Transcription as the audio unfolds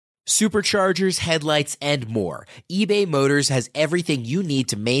Superchargers, headlights, and more. eBay Motors has everything you need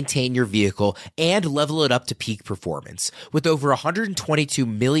to maintain your vehicle and level it up to peak performance. With over 122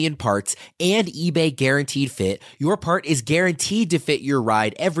 million parts and eBay Guaranteed Fit, your part is guaranteed to fit your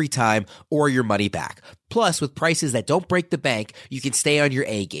ride every time or your money back. Plus, with prices that don't break the bank, you can stay on your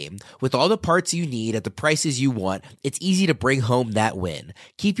A game. With all the parts you need at the prices you want, it's easy to bring home that win.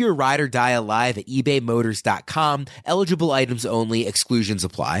 Keep your ride or die alive at ebaymotors.com. Eligible items only. Exclusions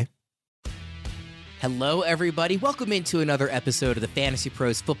apply. Hello, everybody. Welcome into another episode of the Fantasy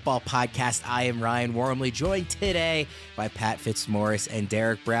Pros Football Podcast. I am Ryan, warmly joined today by Pat Fitzmaurice and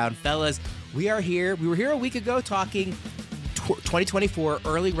Derek Brown. Fellas, we are here. We were here a week ago talking 2024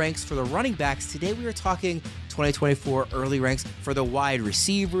 early ranks for the running backs. Today we are talking 2024 early ranks for the wide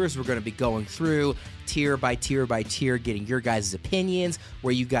receivers. We're going to be going through tier by tier by tier, getting your guys' opinions,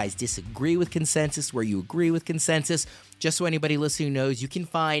 where you guys disagree with consensus, where you agree with consensus. Just so anybody listening knows, you can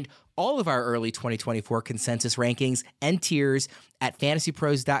find all of our early 2024 consensus rankings and tiers at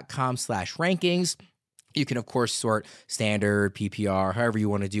fantasypros.com/rankings. You can, of course, sort standard, PPR, however you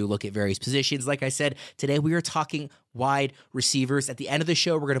want to do, look at various positions. Like I said, today we are talking wide receivers. At the end of the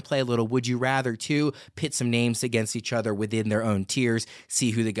show, we're going to play a little Would You Rather, too, pit some names against each other within their own tiers,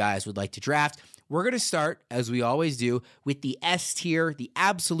 see who the guys would like to draft. We're going to start, as we always do, with the S tier, the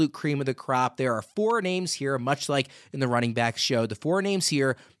absolute cream of the crop. There are four names here, much like in the running back show. The four names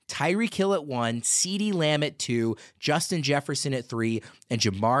here: Tyreek Hill at 1, CeeDee Lamb at 2, Justin Jefferson at 3, and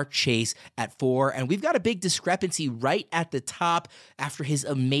Jamar Chase at 4. And we've got a big discrepancy right at the top. After his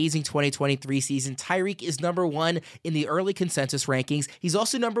amazing 2023 season, Tyreek is number 1 in the early consensus rankings. He's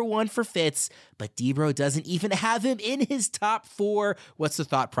also number 1 for Fitz, but Debro doesn't even have him in his top 4. What's the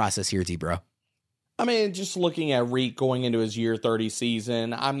thought process here, Debro? I mean, just looking at Reek going into his year 30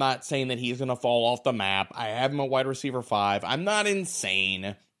 season, I'm not saying that he's going to fall off the map. I have him at wide receiver 5. I'm not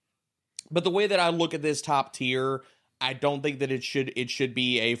insane. But the way that I look at this top tier, I don't think that it should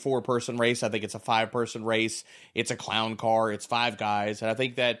be a 4-person race. I think it's a 5-person race. It's a clown car. It's 5 guys. And I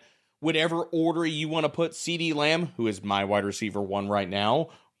think that whatever order you want to put CeeDee Lamb, who is my wide receiver 1 right now,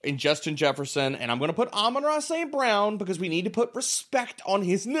 and Justin Jefferson, and I'm going to put Amon-Ra St. Brown because we need to put respect on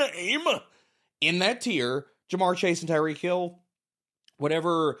his name in that tier. Jamar Chase and Tyreek Hill,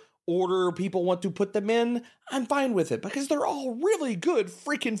 whatever order people want to put them in, I'm fine with it because they're all really good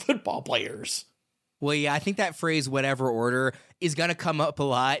freaking football players. Well, yeah, I think that phrase, whatever order, is going to come up a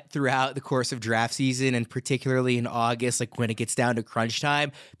lot throughout the course of draft season, and particularly in August, like when it gets down to crunch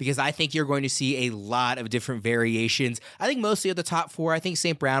time, because I think you're going to see a lot of different variations. I think mostly of the top 4. I think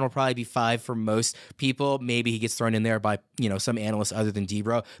St. Brown will probably be 5 for most people. Maybe he gets thrown in there by, some analysts other than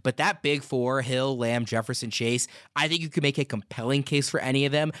Debro. But that big 4, Hill, Lamb, Jefferson, Chase, I think you could make a compelling case for any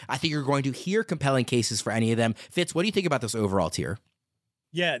of them. I think you're going to hear compelling cases for any of them. Fitz, what do you think about this overall tier?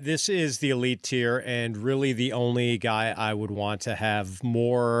 Yeah, this is the elite tier, and really the only guy I would want to have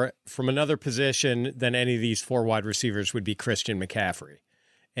more from another position than any of these 4 wide receivers would be Christian McCaffrey.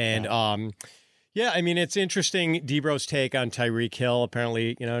 And, I mean, it's interesting, Debro's take on Tyreek Hill.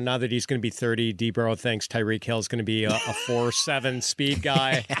 Apparently, now that he's going to be 30, Debro thinks Tyreek Hill is going to be a 4.7 speed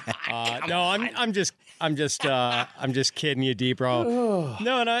guy. No, I'm just kidding you, Debro.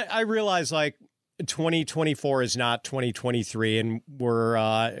 No, and I realize, 2024 is not 2023, and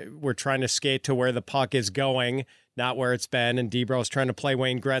we're trying to skate to where the puck is going, not where it's been. And Debro's trying to play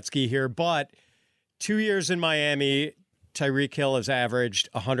Wayne Gretzky here. But 2 years in Miami, Tyreek Hill has averaged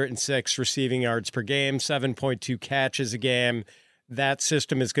 106 receiving yards per game, 7.2 catches a game. That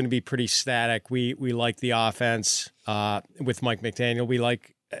system is going to be pretty static. We like the offense with Mike McDaniel. We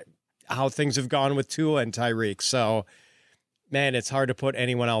like how things have gone with Tua and Tyreek. So, man, it's hard to put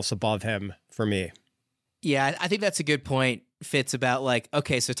anyone else above him for me. Yeah, I think that's a good point, Fitz, about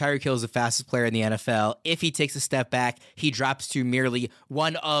okay, so Tyreek Hill is the fastest player in the NFL. If he takes a step back, he drops to merely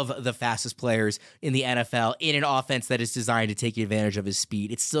one of the fastest players in the NFL in an offense that is designed to take advantage of his speed.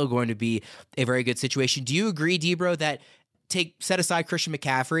 It's still going to be a very good situation. Do you agree, Debro, that set aside Christian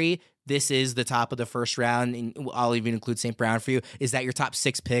McCaffrey, this is the top of the first round, and I'll even include St. Brown for you? Is that your top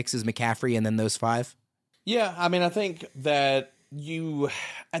 6 picks, is McCaffrey and then those 5? Yeah, I mean, I think that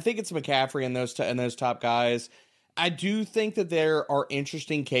I think it's McCaffrey and those top guys. I do think that there are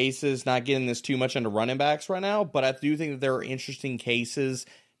interesting cases, not getting this too much into running backs right now, but I do think that there are interesting cases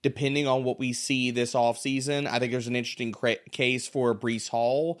depending on what we see this offseason. I think there's an interesting case for Breece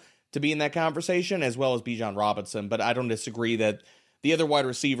Hall to be in that conversation, as well as Bijan Robinson, but I don't disagree that the other wide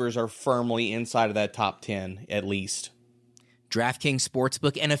receivers are firmly inside of that top 10, at least. DraftKings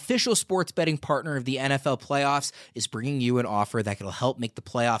Sportsbook, an official sports betting partner of the NFL playoffs, is bringing you an offer that will help make the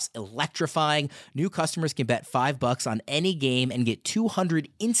playoffs electrifying. New customers can bet $5 on any game and get $200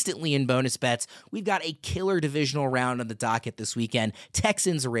 instantly in bonus bets. We've got a killer divisional round on the docket this weekend.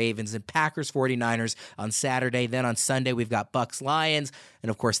 Texans, Ravens, and Packers 49ers on Saturday. Then on Sunday, we've got Bucks, Lions, and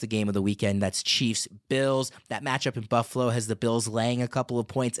of course the game of the weekend, that's Chiefs, Bills. That matchup in Buffalo has the Bills laying a couple of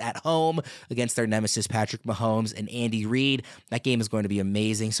points at home against their nemesis Patrick Mahomes and Andy Reid. That game is going to be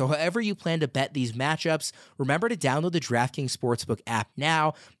amazing. So however you plan to bet these matchups, remember to download the DraftKings Sportsbook app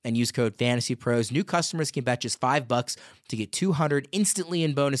now and use code FANTASYPROS. New customers can bet just $5 to get $200 instantly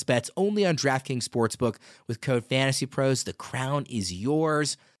in bonus bets only on DraftKings Sportsbook with code FANTASYPROS. The crown is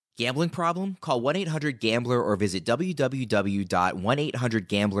yours. Gambling problem? Call 1-800-GAMBLER or visit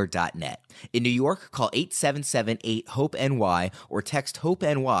www.1800gambler.net. In New York, call 877-8-HOPE-NY or text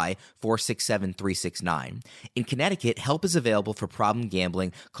HOPE-NY 467-369. In Connecticut, help is available for problem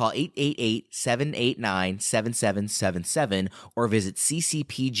gambling. Call 888-789-7777 or visit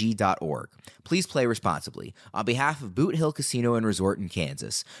ccpg.org. Please play responsibly. On behalf of Boot Hill Casino and Resort in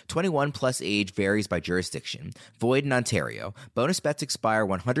Kansas, 21 plus age varies by jurisdiction. Void in Ontario. Bonus bets expire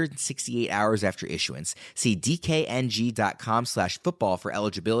 168 hours after issuance. See dkng.com/football for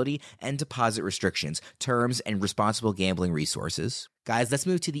eligibility and deposit restrictions, terms, and responsible gambling resources. Guys, let's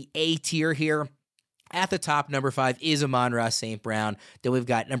move to the A tier here. At the top, number 5 is Amon-Ra St. Brown. Then we've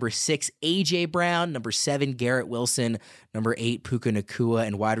got number 6, A.J. Brown. Number 7, Garrett Wilson. Number 8, Puka Nacua.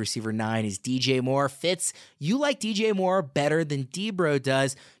 And wide receiver 9 is DJ Moore. Fitz, you like DJ Moore better than Debro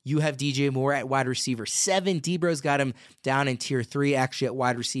does. You have DJ Moore at wide receiver 7. Debro's got him down in tier 3, actually at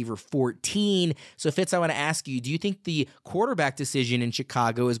wide receiver 14. So Fitz, I want to ask you, do you think the quarterback decision in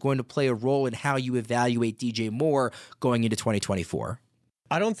Chicago is going to play a role in how you evaluate DJ Moore going into 2024?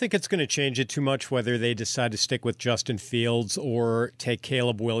 I don't think it's going to change it too much whether they decide to stick with Justin Fields or take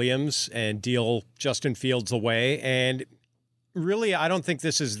Caleb Williams and deal Justin Fields away. And really, I don't think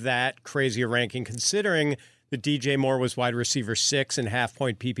this is that crazy a ranking considering that DJ Moore was wide receiver 6 in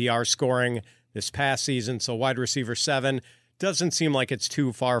half-point PPR scoring this past season. So wide receiver 7 doesn't seem like it's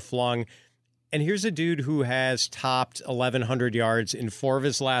too far-flung. And here's a dude who has topped 1,100 yards in 4 of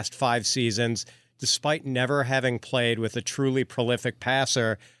his last 5 seasons, despite never having played with a truly prolific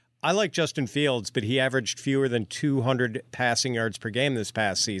passer. I like Justin Fields, but he averaged fewer than 200 passing yards per game this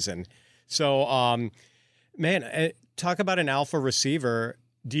past season. So, talk about an alpha receiver.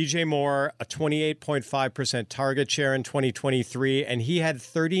 DJ Moore, a 28.5% target share in 2023, and he had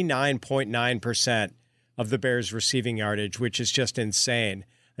 39.9% of the Bears' receiving yardage, which is just insane.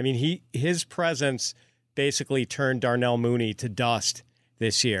 I mean, his presence basically turned Darnell Mooney to dust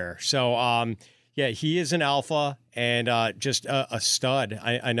this year. So, yeah, he is an alpha and just a stud.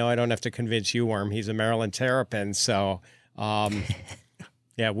 I know I don't have to convince you, Worm. He's a Maryland Terrapin. So,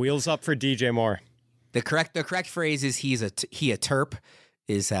 yeah, wheels up for DJ Moore. The correct phrase is he a terp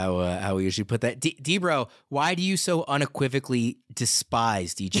is how we usually put that. Debro, why do you so unequivocally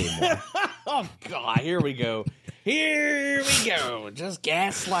despise DJ Moore? Oh, God, here we go. Here we go. Just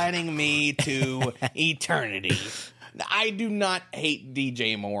gaslighting me to eternity. I do not hate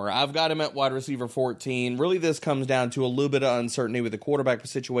DJ Moore. I've got him at wide receiver 14. Really, this comes down to a little bit of uncertainty with the quarterback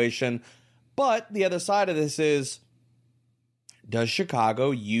situation. But the other side of this is, does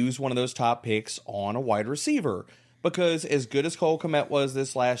Chicago use one of those top picks on a wide receiver? Because as good as Cole Kmet was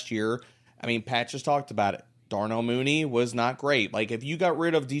this last year, I mean, Pat just talked about it. Darnell Mooney was not great. Like, if you got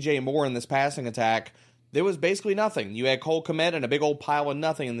rid of DJ Moore in this passing attack, there was basically nothing. You had Cole Kmet and a big old pile of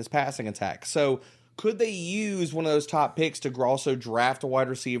nothing in this passing attack. So, could they use one of those top picks to also draft a wide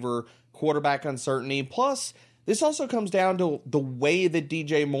receiver, quarterback uncertainty? Plus, this also comes down to the way that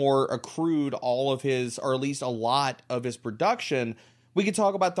DJ Moore accrued all of his, or at least a lot of his production. We could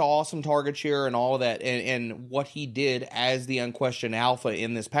talk about the awesome target share and all of that and what he did as the unquestioned alpha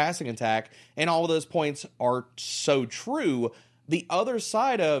in this passing attack. And all of those points are so true. The other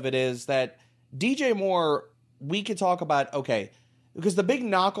side of it is that DJ Moore, we could talk about, okay, because the big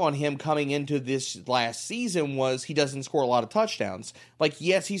knock on him coming into this last season was he doesn't score a lot of touchdowns. Like,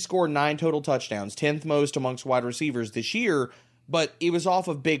 yes, he scored 9 total touchdowns, 10th most amongst wide receivers this year, but it was off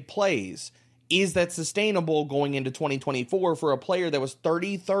of big plays. Is that sustainable going into 2024 for a player that was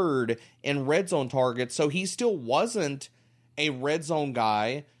 33rd in red zone targets? So he still wasn't a red zone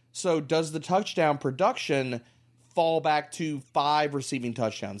guy. So does the touchdown production fall back to 5 receiving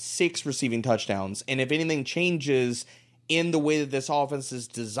touchdowns, 6 receiving touchdowns? And if anything changes in the way that this offense is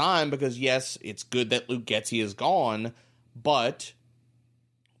designed, because yes, it's good that Luke Getsy is gone, but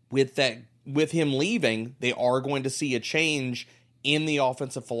with him leaving, they are going to see a change in the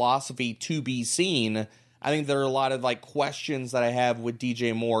offensive philosophy to be seen. I think there are a lot of like questions that I have with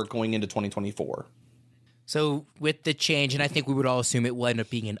DJ Moore going into 2024. So with the change, and I think we would all assume it will end up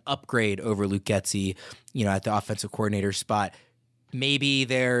being an upgrade over Luke Getsy, at the offensive coordinator spot. Maybe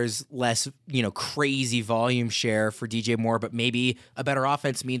there's less, crazy volume share for DJ Moore, but maybe a better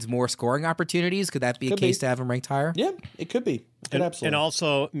offense means more scoring opportunities. Could that be a case to have him ranked higher? Yeah, it could be. Absolutely. And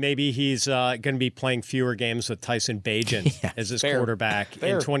also, maybe he's going to be playing fewer games with Tyson Bagent as his quarterback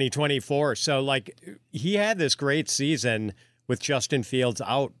in 2024. So, he had this great season with Justin Fields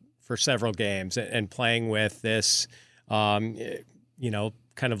out for several games and playing with this, kind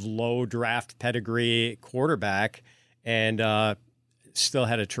of low draft pedigree quarterback, and still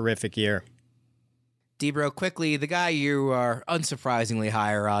had a terrific year. Debro, quickly, the guy you are unsurprisingly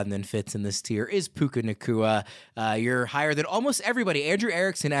higher on than Fitz in this tier is Puka Nacua. You're higher than almost everybody. Andrew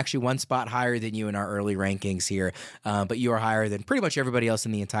Erickson actually one spot higher than you in our early rankings here, but you are higher than pretty much everybody else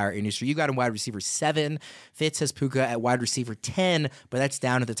in the entire industry. You got him wide receiver 7. Fitz has Puka at wide receiver 10, but that's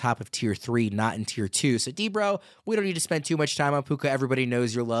down at the top of tier 3, not in tier 2. So, Debro, we don't need to spend too much time on Puka. Everybody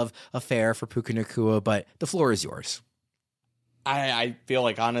knows your love affair for Puka Nacua, but the floor is yours. I feel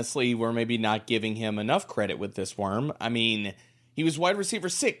like, honestly, we're maybe not giving him enough credit with this worm. I mean, he was wide receiver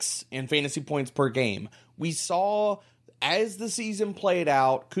 6 in fantasy points per game. We saw, as the season played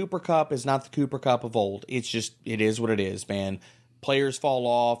out, Cooper Kupp is not the Cooper Kupp of old. It is what it is, man. Players fall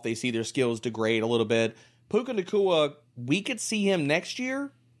off. They see their skills degrade a little bit. Puka Nacua, we could see him next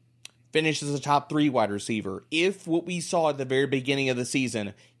year finish as a top 3 wide receiver. If what we saw at the very beginning of the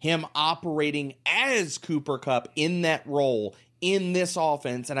season, him operating as Cooper Kupp in that role, in this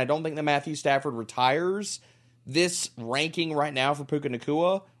offense, and I don't think that Matthew Stafford retires, this ranking right now for Puka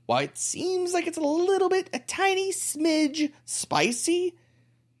Nacua, while it seems like it's a tiny smidge spicy,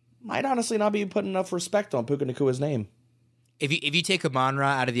 might honestly not be putting enough respect on Puka Nacua's name. If you take Amon-Ra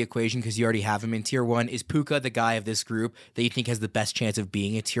out of the equation because you already have him in tier 1, is Puka the guy of this group that you think has the best chance of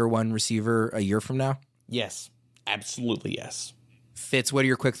being a tier 1 receiver a year from now? Yes, absolutely yes. Fitz, what are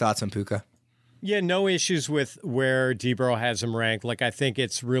your quick thoughts on Puka? Yeah, no issues with where Debro has him ranked. I think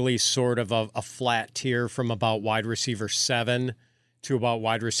it's really sort of a flat tier from about wide receiver 7 to about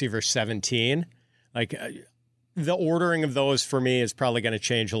wide receiver 17. The ordering of those for me is probably going to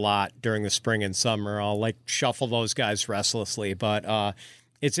change a lot during the spring and summer. I'll shuffle those guys restlessly. But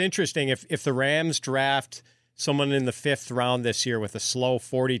it's interesting if the Rams draft someone in the 5th round this year with a slow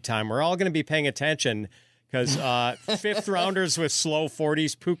 40 time, we're all going to be paying attention because 5th rounders with slow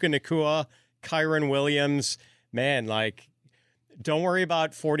 40s, Puka Nacua, Kyron Williams, man, don't worry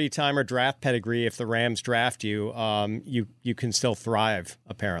about 40-timer draft pedigree. If the Rams draft you, you can still thrive,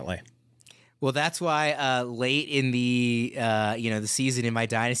 apparently. Well, that's why late in the the season in my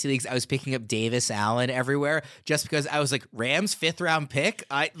dynasty leagues, I was picking up Davis Allen everywhere just because I was like, Rams 5th round pick.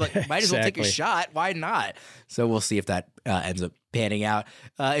 I might as well take a shot. Why not? So we'll see if that ends up panning out.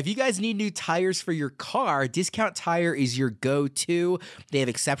 If you guys need new tires for your car, Discount Tire is your go-to. They have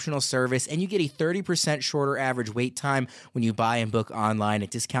exceptional service, and you get a 30% shorter average wait time when you buy and book online at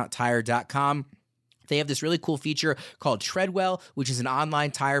discounttire.com. They have this really cool feature called Treadwell, which is an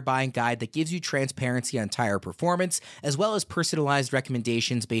online tire buying guide that gives you transparency on tire performance, as well as personalized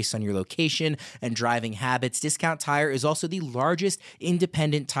recommendations based on your location and driving habits. Discount Tire is also the largest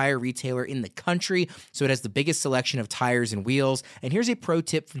independent tire retailer in the country, so it has the biggest selection of tires and wheels. And here's a pro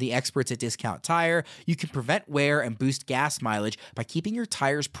tip from the experts at Discount Tire. You can prevent wear and boost gas mileage by keeping your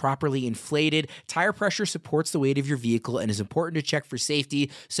tires properly inflated. Tire pressure supports the weight of your vehicle and is important to check for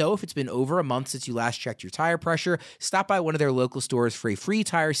safety. So if it's been over a month since you last checked your tire pressure, stop by one of their local stores for a free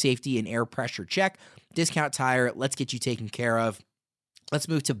tire safety and air pressure check. Discount Tire, let's get you taken care of. Let's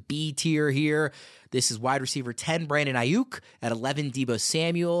move to B tier here. This is wide receiver 10, Brandon Ayuk. At 11, Deebo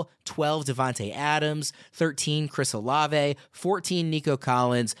Samuel. 12, Devontae Adams. 13, Chris Olave. 14, Nico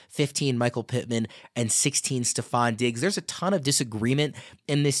Collins. 15, Michael Pittman. And 16, Stephon Diggs. There's a ton of disagreement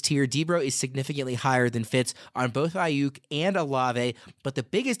in this tier. Debro is significantly higher than Fitz on both Ayuk and Olave, but the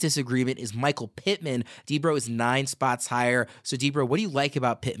biggest disagreement is Michael Pittman. Debro is 9 spots higher. So, Debro, what do you like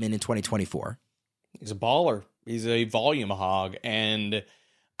about Pittman in 2024? He's a baller. He's a volume hog, and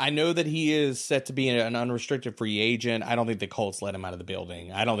I know that he is set to be an unrestricted free agent. I don't think the Colts let him out of the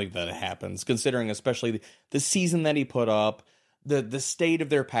building. I don't think that it happens, considering especially the season that he put up, the state of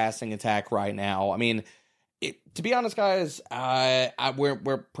their passing attack right now. I mean, to be honest, guys,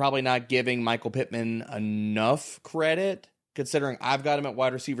 we're probably not giving Michael Pittman enough credit, considering I've got him at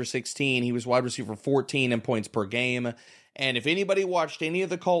wide receiver 16. He was wide receiver 14 in points per game. And if anybody watched any of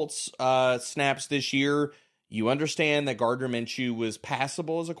the Colts snaps this year, you understand that Gardner Minshew was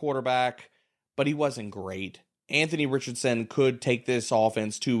passable as a quarterback, but he wasn't great. Anthony Richardson could take this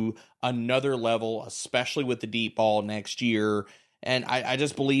offense to another level, especially with the deep ball next year. And I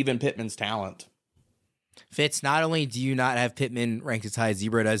just believe in Pittman's talent. Fitz, not only do you not have Pittman ranked as high as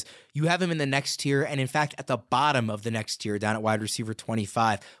Debro does, you have him in the next tier, and in fact, at the bottom of the next tier, down at wide receiver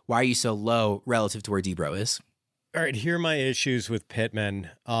 25. Why are you so low relative to where Debro is? All right, here are my issues with Pittman.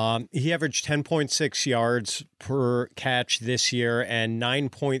 He averaged 10.6 yards per catch this year and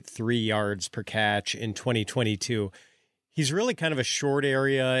 9.3 yards per catch in 2022. He's really kind of a short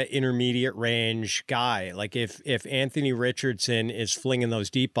area, intermediate range guy. Like if Anthony Richardson is flinging those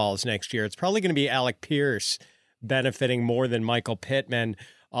deep balls next year, it's probably going to be Alec Pierce benefiting more than Michael Pittman.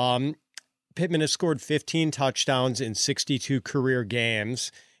 Pittman has scored 15 touchdowns in 62 career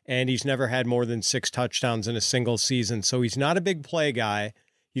games, and he's never had more than 6 touchdowns in a single season. So he's not a big play guy.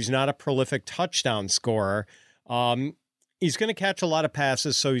 He's not a prolific touchdown scorer. He's going to catch a lot of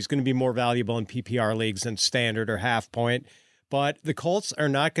passes, so he's going to be more valuable in PPR leagues than standard or half point. But the Colts are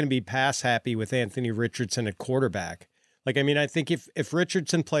not going to be pass happy with Anthony Richardson at quarterback. Like, I mean, I think if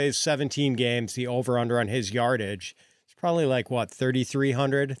Richardson plays 17 games, the over-under on his yardage, it's probably like,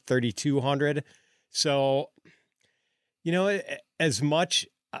 3,300, 3,200. So, as much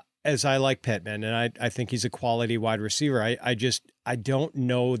as I like Pittman, and I think he's a quality wide receiver, I don't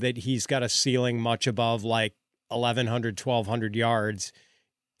know that he's got a ceiling much above like 1,100, 1,200 yards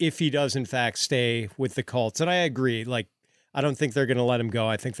if he does in fact stay with the Colts. And I agree, like, I don't think they're going to let him go.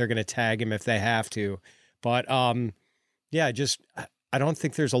 I think they're going to tag him if they have to. But I don't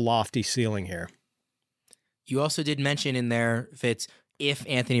think there's a lofty ceiling here. You also did mention in there, Fitz, if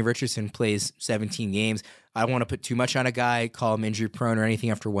Anthony Richardson plays 17 games, I don't want to put too much on a guy, call him injury prone or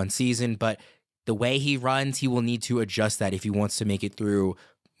anything after one season, but the way he runs, he will need to adjust that if he wants to make it through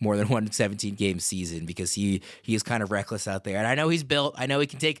more than one 17-game season, because he is kind of reckless out there. And I know he's built. I know he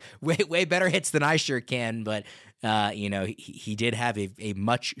can take way better hits than I sure can, but he did have a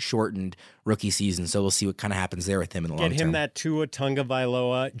much shortened rookie season, so we'll see what kind of happens there with him in the long term. Get him that Tua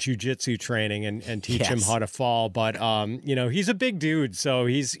Tagovailoa jiu-jitsu training and teach him how to fall. But he's a big dude, so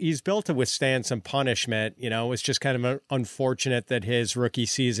he's built to withstand some punishment. It's just kind of unfortunate that his rookie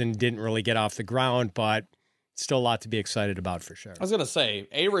season didn't really get off the ground, but still a lot to be excited about for sure. I was going to say,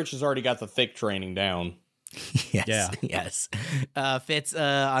 A-Rich has already got the thick training down. Yes. Fitz,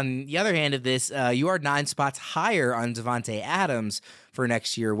 on the other hand of this, you are 9 spots higher on Davante Adams for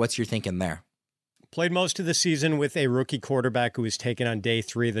next year. What's your thinking there? Played most of the season with a rookie quarterback who was taken on day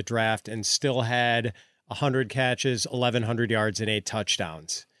 3 of the draft and still had 100 catches, 1,100 yards, and 8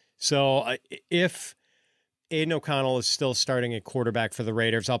 touchdowns. So if Aiden O'Connell is still starting at quarterback for the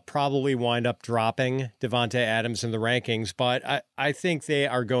Raiders, I'll probably wind up dropping Davante Adams in the rankings, but I think they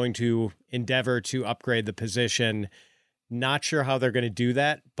are going to endeavor to upgrade the position. Not sure how they're going to do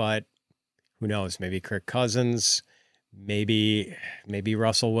that, but who knows? Maybe Kirk Cousins, maybe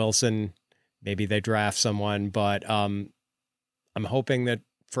Russell Wilson, maybe they draft someone, but I'm hoping that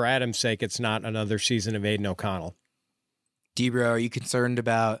for Adams' sake, it's not another season of Aiden O'Connell. Debro, are you concerned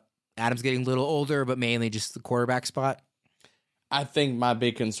about Adams getting a little older, but mainly just the quarterback spot? I think my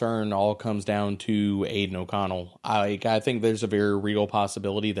big concern all comes down to Aiden O'Connell. I think there's a very real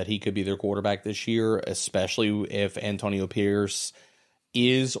possibility that he could be their quarterback this year, especially if Antonio Pierce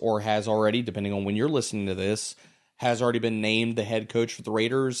is or has already, depending on when you're listening to this, has already been named the head coach for the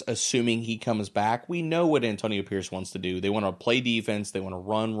Raiders, assuming he comes back. We know what Antonio Pierce wants to do. They want to play defense. They want to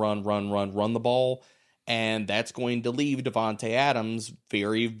run the ball. And that's going to leave Davante Adams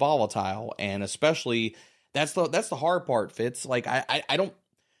very volatile. And especially, that's the hard part, Fitz. Like, I don't,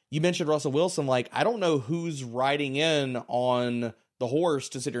 you mentioned Russell Wilson. Like, I don't know who's riding in on the horse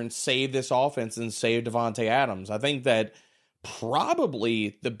to sit here and save this offense and save Davante Adams. I think that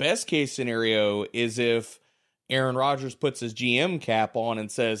probably the best case scenario is if Aaron Rodgers puts his GM cap on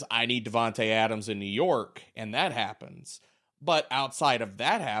and says, I need Davante Adams in New York, and that happens. But outside of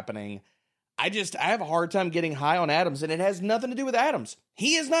that happening, I have a hard time getting high on Adams, and it has nothing to do with Adams.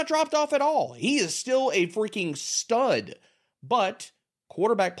 He has not dropped off at all. He is still a freaking stud, but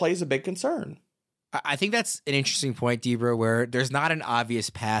quarterback play is a big concern. I think that's an interesting point, Debra, where there's not an obvious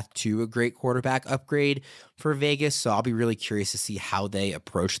path to a great quarterback upgrade for Vegas, so I'll be really curious to see how they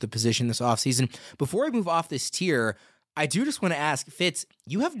approach the position this offseason. Before I move off this tier, I do just want to ask, Fitz,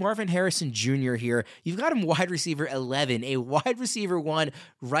 you have Marvin Harrison Jr. here. You've got him wide receiver 11, a wide receiver 1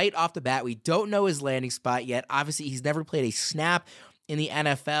 right off the bat. We don't know his landing spot yet. Obviously, he's never played a snap in the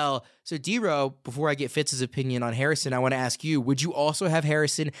NFL. So, D-Row, before I get Fitz's opinion on Harrison, I want to ask you, would you also have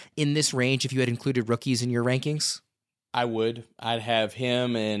Harrison in this range if you had included rookies in your rankings? I would. I'd have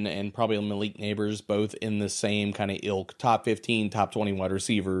him and probably Malik Neighbors both in the same kind of ilk, top 15, top 20 wide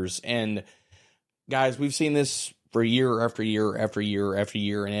receivers. And Guys, we've seen this for year after year after year after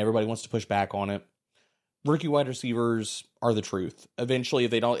year, and everybody wants to push back on it. Rookie wide receivers are the truth. Eventually,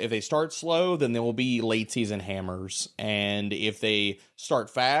 if they start slow, then there will be late season hammers. And if they start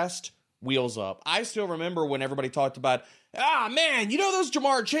fast, wheels up. I still remember when everybody talked about, man, those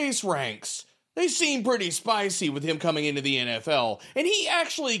Jamar Chase ranks, they seem pretty spicy with him coming into the NFL. And he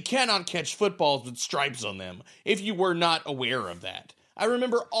actually cannot catch footballs with stripes on them, if you were not aware of that. I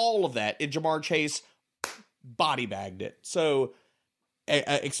remember all of that, and Jamar Chase body bagged it. So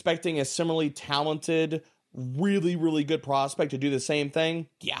expecting a similarly talented, really, really good prospect to do the same thing,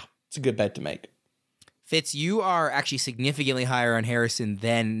 yeah, it's a good bet to make. Fitz, you are actually significantly higher on Harrison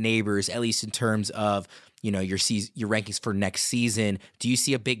than Neighbors, at least in terms of your rankings for next season. Do you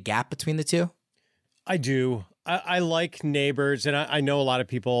see a big gap between the two? I do. I like Neighbors, and I know a lot of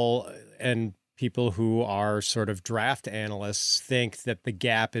people and people who are sort of draft analysts think that the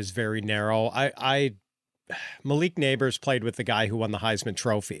gap is very narrow. Malik Neighbors played with the guy who won the Heisman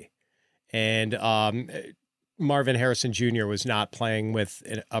Trophy, and Marvin Harrison Jr. was not playing with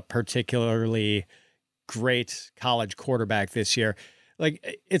a particularly great college quarterback this year.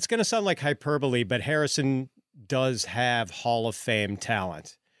 Like, it's going to sound like hyperbole, but Harrison does have Hall of Fame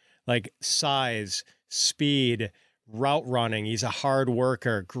talent, like size, speed, route running. He's a hard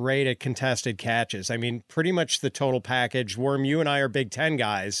worker, great at contested catches. I mean, pretty much the total package. Worm, you and I are Big Ten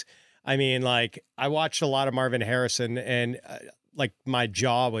guys. I mean, like, I watched a lot of Marvin Harrison, and like, my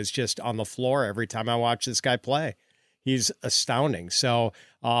jaw was just on the floor every time I watched this guy play. He's astounding. So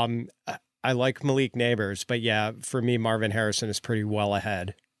I like Malik Neighbors, but yeah, for me, Marvin Harrison is pretty well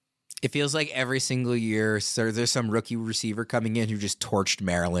ahead. It feels like every single year, so there's some rookie receiver coming in who just torched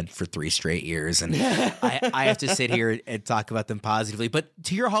Maryland for 3 straight years. And I have to sit here and talk about them positively. But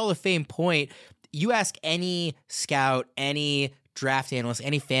to your Hall of Fame point, you ask any scout, any draft analyst,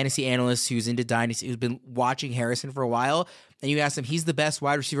 any fantasy analyst who's into Dynasty, who's been watching Harrison for a while, and you ask them, he's the best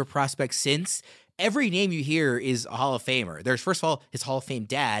wide receiver prospect since. Every name you hear is a Hall of Famer. There's, first of all, his Hall of Fame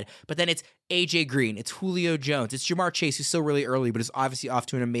dad, but then it's AJ Green, it's Julio Jones, it's Jamar Chase, who's still really early, but is obviously off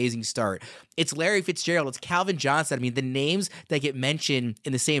to an amazing start. It's Larry Fitzgerald, it's Calvin Johnson. I mean, the names that get mentioned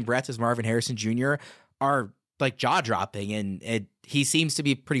in the same breath as Marvin Harrison Jr. are like jaw-dropping, and he seems to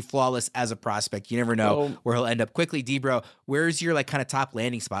be pretty flawless as a prospect. You never know where he'll end up. Quickly, Debro, where's your like kind of top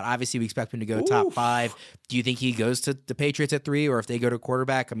landing spot? Obviously, we expect him to go top 5. Do you think he goes to the Patriots at 3, or if they go to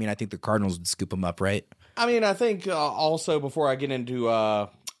quarterback? I mean, I think the Cardinals would scoop him up, right? I mean, I think also before I get into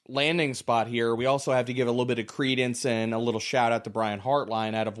landing spot here, we also have to give a little bit of credence and a little shout out to Brian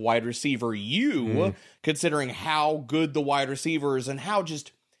Hartline out of wide receiver U, considering how good the wide receivers and how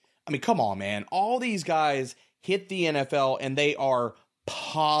just, I mean, come on, man. All these guys hit the NFL and they are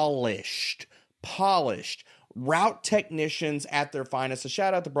polished route technicians at their finest. A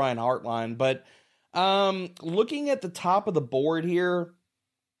shout out to Brian Hartline. But looking at the top of the board here,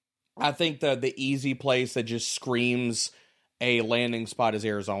 I think the easy place that just screams a landing spot is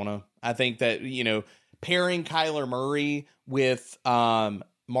Arizona. I think that, pairing Kyler Murray with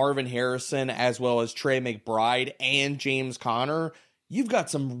Marvin Harrison as well as Trey McBride and James Conner, you've got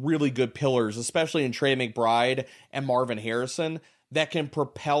some really good pillars, especially in Trey McBride and Marvin Harrison, that can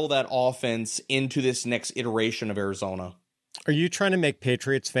propel that offense into this next iteration of Arizona. Are you trying to make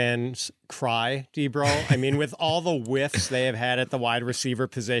Patriots fans cry, Debro? I mean, with all the whiffs they have had at the wide receiver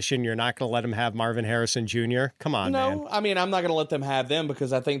position, you're not going to let them have Marvin Harrison Jr.? Come on, man. No, I mean, I'm not going to let them have them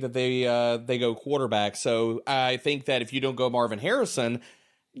because I think that they go quarterback. So I think that if you don't go Marvin Harrison,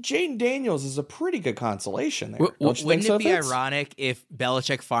 Jaden Daniels is a pretty good consolation there. Wouldn't it be ironic if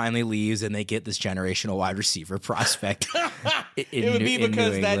Belichick finally leaves and they get this generational wide receiver prospect? It would be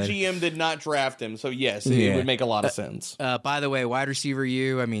because that GM did not draft him. So, yes, it would make a lot of sense. By the way, wide receiver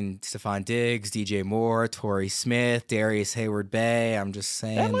I mean, Stephon Diggs, DJ Moore, Torrey Smith, Darius Hayward-Bay. I'm just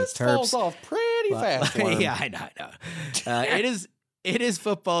saying. That list falls off pretty fast. Yeah, I know. It is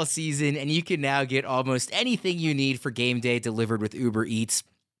football season, and you can now get almost anything you need for game day delivered with Uber Eats.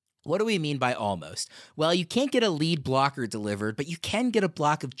 What do we mean by almost? Well, you can't get a lead blocker delivered, but you can get a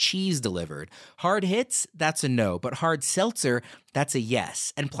block of cheese delivered. Hard hits? That's a no, but hard seltzer? That's a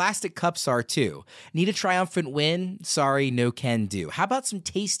yes. And plastic cups are too. Need a triumphant win? Sorry, no can do. How about some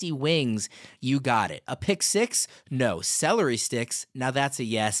tasty wings? You got it. A pick six? No. Celery sticks? Now that's a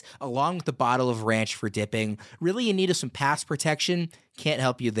yes, along with a bottle of ranch for dipping. Really in need of some pass protection? Can't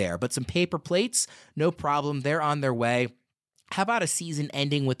help you there. But some paper plates? No problem. They're on their way. How about a season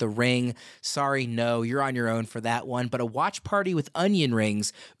ending with a ring? Sorry, no, you're on your own for that one. But a watch party with onion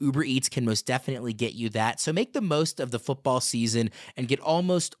rings, Uber Eats can most definitely get you that. So make the most of the football season and get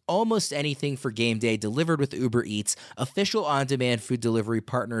almost anything for game day delivered with Uber Eats, official on-demand food delivery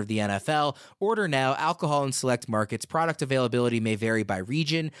partner of the NFL. Order now, alcohol in select markets. Product availability may vary by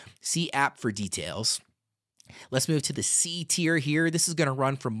region. See app for details. Let's move to the C tier here. This is going to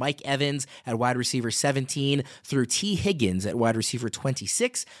run from Mike Evans at wide receiver 17 through T. Higgins at wide receiver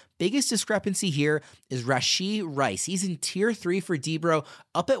 26. Biggest discrepancy here is Rashee Rice. He's in tier 3 for Debro,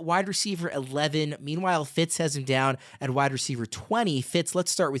 up at wide receiver 11. Meanwhile, Fitz has him down at wide receiver 20. Fitz, let's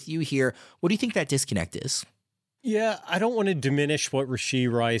start with you here. What do you think that disconnect is? Yeah, I don't want to diminish what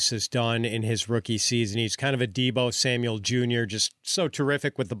Rashee Rice has done in his rookie season. He's kind of a Deebo Samuel Jr., just so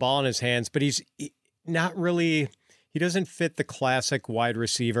terrific with the ball in his hands, but he's not really, he doesn't fit the classic wide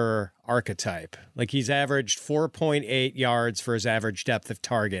receiver archetype. Like, he's averaged 4.8 yards for his average depth of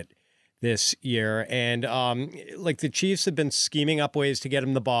target this year. And like, the Chiefs have been scheming up ways to get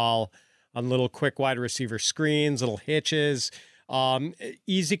him the ball on little quick wide receiver screens, little hitches,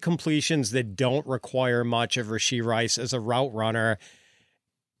 easy completions that don't require much of Rashee Rice as a route runner.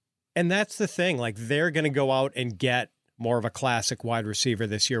 And that's the thing, like, they're going to go out and get more of a classic wide receiver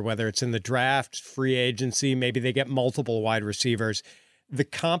this year, whether it's in the draft, free agency, maybe they get multiple wide receivers. The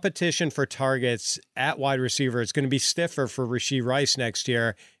competition for targets at wide receiver is going to be stiffer for Rashee Rice next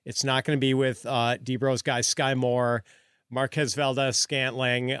year. It's not going to be with Debro's guys, Sky Moore, Marquez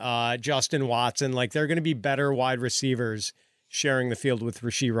Valdes-Scantling, Justin Watson. Like, they're going to be better wide receivers sharing the field with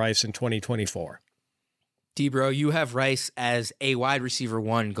Rashee Rice in 2024. Debro, you have Rice as a wide receiver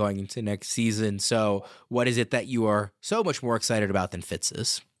 1 going into next season. So what is it that you are so much more excited about than Fitz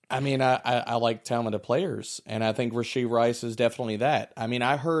is? I mean, I like talented players, and I think Rashee Rice is definitely that. I mean,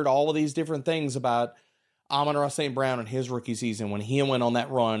 I heard all of these different things about Amon-Ra St. Brown in his rookie season when he went on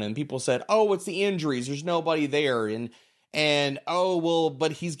that run, and people said, oh, it's the injuries, there's nobody there, and oh, well,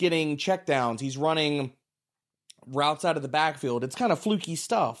 but he's getting checkdowns, he's running routes out of the backfield, it's kind of fluky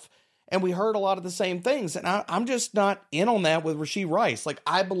stuff. And we heard a lot of the same things. And I'm just not in on that with Rashee Rice. Like,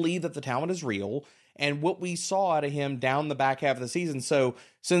 I believe that the talent is real and what we saw out of him down the back half of the season. So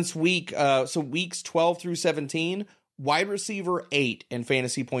since weeks 12 through 17, wide receiver 8 in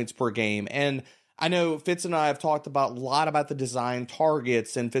fantasy points per game. And I know Fitz and I have talked a lot about the design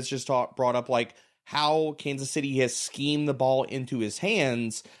targets, and Fitz just brought up like how Kansas City has schemed the ball into his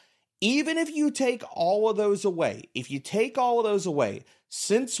hands. Even if you take all of those away,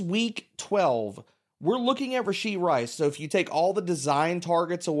 since week 12, we're looking at Rashee Rice. So if you take all the design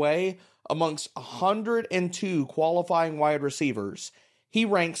targets away amongst 102 qualifying wide receivers, he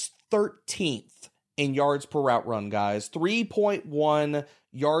ranks 13th in yards per route run, guys. 3.1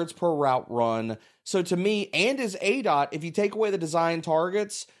 yards per route run. So to me, and his ADOT, if you take away the design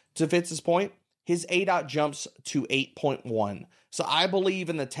targets, to Fitz's point, his ADOT jumps to 8.1. So I believe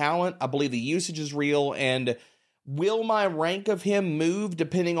in the talent. I believe the usage is real. And will my rank of him move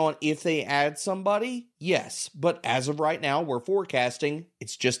depending on if they add somebody? Yes. But as of right now, we're forecasting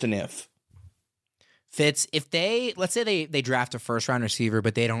it's just an if. Fitz, if let's say they draft a first round receiver,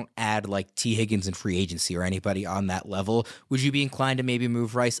 but they don't add like T. Higgins in free agency or anybody on that level, would you be inclined to maybe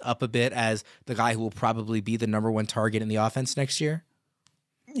move Rice up a bit as the guy who will probably be the number 1 target in the offense next year?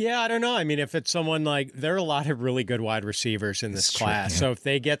 Yeah, I don't know. I mean, if it's someone like, there are a lot of really good wide receivers in this class. True, yeah. So if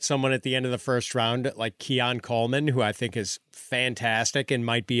they get someone at the end of the first round, like Keon Coleman, who I think is fantastic and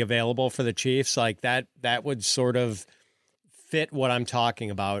might be available for the Chiefs, like that would sort of fit what I'm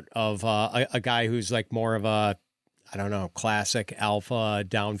talking about of a guy who's like more of a, I don't know, classic alpha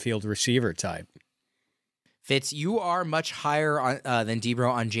downfield receiver type. Fitz, you are much higher than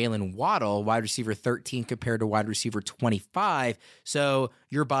Debro on Jalen Waddle, wide receiver 13 compared to wide receiver 25. So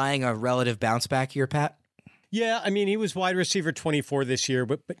you're buying a relative bounce back here, Pat? Yeah, I mean, he was wide receiver 24 this year,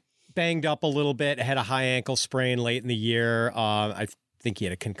 but banged up a little bit, had a high ankle sprain late in the year. I think he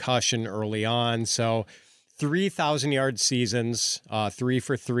had a concussion early on. So 3,000-yard seasons, 3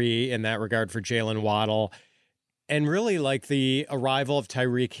 for 3 in that regard for Jalen Waddle. And really, like, the arrival of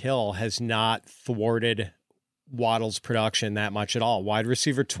Tyreek Hill has not thwarted Waddle's production that much at all. Wide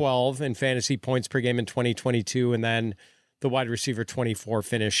receiver 12 in fantasy points per game in 2022, and then the wide receiver 24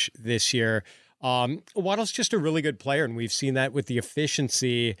 finish this year. Waddle's just a really good player, and we've seen that with the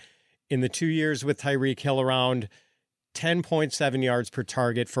efficiency in the 2 years with Tyreek Hill around 10.7 yards per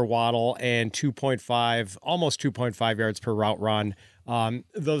target for Waddle and 2.5, almost 2.5 yards per route run.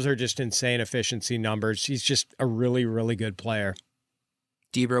 Those are just insane efficiency numbers. He's just a really, really good player.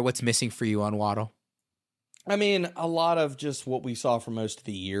 Debro, what's missing for you on Waddle? I mean, a lot of just what we saw for most of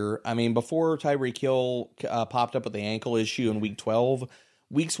the year. I mean, before Tyreek Hill popped up with the ankle issue in week 12,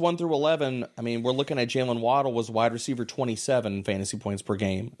 weeks 1 through 11, I mean, we're looking at Jalen Waddle was wide receiver 27 fantasy points per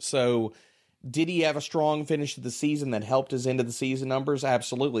game. So did he have a strong finish to the season that helped his end of the season numbers?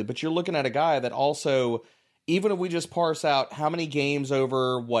 Absolutely. But you're looking at a guy that also, even if we just parse out how many games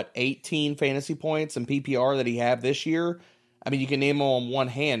over, 18 fantasy points and PPR that he had this year, I mean, you can name them on one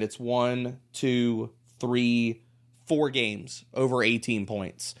hand. It's 1, 2, 3, 4 games over 18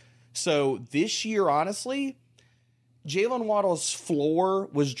 points. So this year, honestly, Jalen Waddle's floor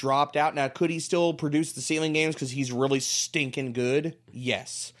was dropped out. Now, could he still produce the ceiling games because he's really stinking good?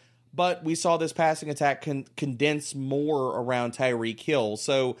 Yes. But we saw this passing attack condense more around Tyreek Hill.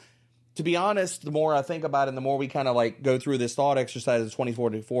 So, to be honest, the more I think about it, and the more we kind of like go through this thought exercise of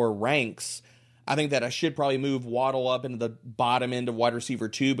 2044 ranks, I think that I should probably move Waddle up into the bottom end of wide receiver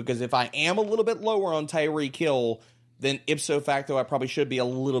 2, because if I am a little bit lower on Tyreek Hill, then ipso facto I probably should be a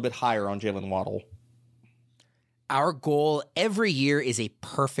little bit higher on Jalen Waddle. Our goal every year is a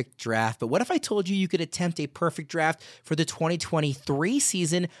perfect draft, but what if I told you you could attempt a perfect draft for the 2023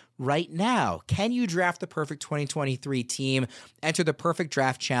 season right now? Can you draft the perfect 2023 team? Enter the Perfect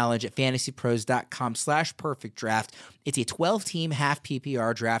Draft Challenge at fantasypros.com/perfect draft. It's a 12-team half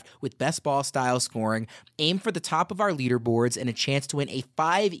PPR draft with best ball style scoring. Aim for the top of our leaderboards and a chance to win a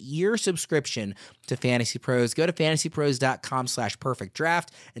 5-year subscription to Fantasy Pros. Go to fantasypros.com/perfect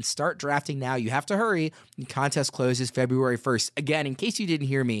draft and start drafting now. You have to hurry. The contest closes February 1st. Again, in case you didn't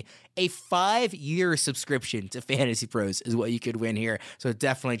hear me, a 5-year subscription to Fantasy Pros is what you could win here. So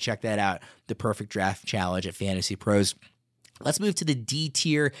definitely check that out. The Perfect Draft Challenge at Fantasy Pros. Let's move to the D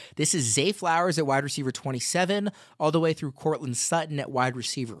tier. This is Zay Flowers at wide receiver 27, all the way through Cortland Sutton at wide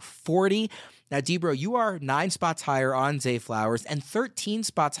receiver 40. Now, Debro, you are 9 spots higher on Zay Flowers and 13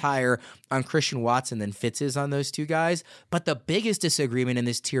 spots higher on Christian Watson than Fitz is on those two guys. But the biggest disagreement in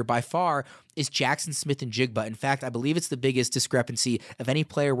this tier by far is Jackson Smith and Jigba. In fact, I believe it's the biggest discrepancy of any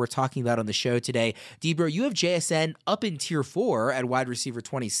player we're talking about on the show today. Debro, you have JSN up in tier 4 at wide receiver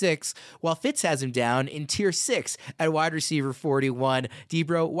 26, while Fitz has him down in tier 6 at wide receiver 41.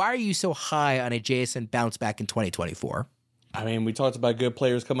 Debro, why are you so high on a JSN bounce back in 2024? I mean, we talked about good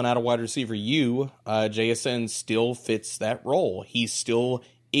players coming out of wide receiver U. JSN still fits that role. He's still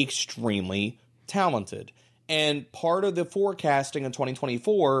extremely talented. And part of the forecasting in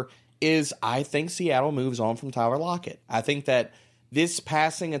 2024 is I think Seattle moves on from Tyler Lockett. I think that this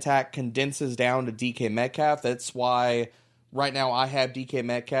passing attack condenses down to DK Metcalf. That's why right now I have DK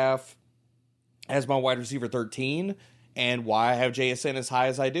Metcalf as my wide receiver 13 and why I have JSN as high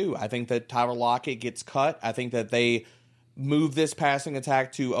as I do. I think that Tyler Lockett gets cut. I think that they move this passing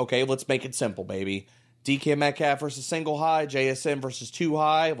attack to, okay, let's make it simple, baby. DK Metcalf versus single high, JSN versus 2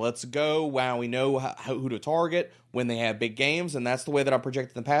 high. Let's go. Wow, we know who to target when they have big games, and that's the way that I'm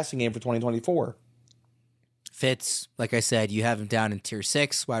projecting the passing game for 2024. Fitz, like I said, you have him down in tier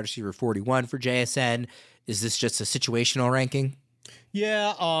 6, wide receiver 41 for JSN. Is this just a situational ranking?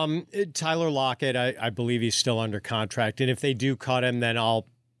 Yeah, Tyler Lockett, I believe he's still under contract, and if they do cut him, then I'll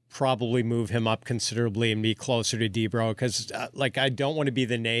probably move him up considerably and be closer to Debro, because I don't want to be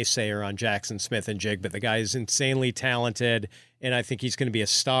the naysayer on Jackson Smith and Jig, but the guy is insanely talented, and I think he's going to be a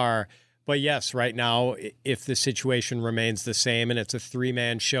star. But yes, right now, if the situation remains the same and it's a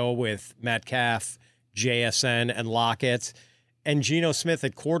 3-man show with Metcalf, JSN, and Lockett, and Geno Smith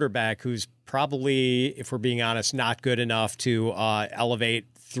at quarterback, who's probably, if we're being honest, not good enough to elevate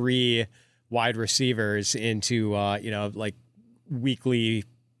 3 wide receivers into, weekly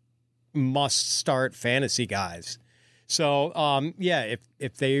must-start fantasy guys. So,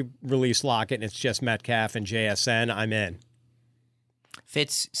 if they release Lockett and it's just Metcalf and JSN, I'm in.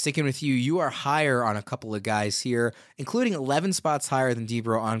 Fitz, sticking with you, you are higher on a couple of guys here, including 11 spots higher than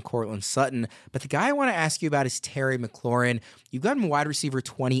Debro on Cortland Sutton. But the guy I want to ask you about is Terry McLaurin. You've got him wide receiver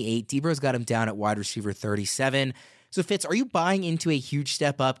 28. Debro's got him down at wide receiver 37. So, Fitz, are you buying into a huge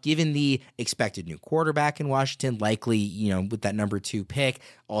step up given the expected new quarterback in Washington, likely, with that number 2 pick,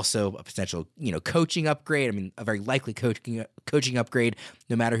 also a potential, coaching upgrade? I mean, a very likely coaching upgrade,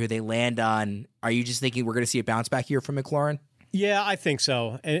 no matter who they land on. Are you just thinking we're going to see a bounce back here from McLaurin? Yeah, I think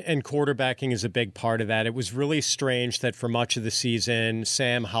so. And quarterbacking is a big part of that. It was really strange that for much of the season,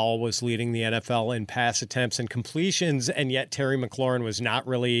 Sam Howell was leading the NFL in pass attempts and completions, and yet Terry McLaurin was not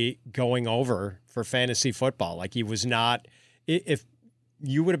really going over for fantasy football. Like, he was not. If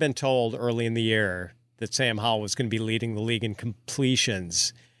you would have been told early in the year that Sam Howell was going to be leading the league in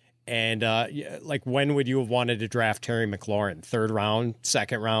completions, and when would you have wanted to draft Terry McLaurin? 3rd round,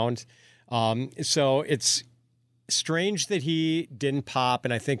 2nd round? So it's strange that he didn't pop,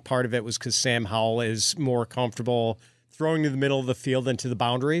 and I think part of it was because Sam Howell is more comfortable throwing to the middle of the field than to the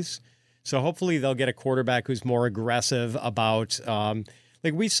boundaries. So hopefully they'll get a quarterback who's more aggressive about,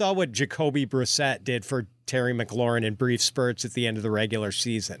 like we saw what Jacoby Brissett did for Terry McLaurin in brief spurts at the end of the regular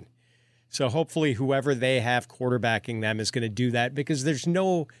season. So hopefully whoever they have quarterbacking them is going to do that, because there's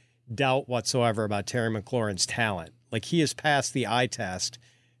no doubt whatsoever about Terry McLaurin's talent. Like, he has passed the eye test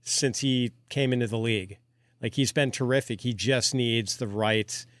since he came into the league. Like, he's been terrific. He just needs the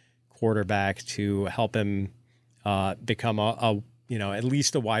right quarterback to help him become a at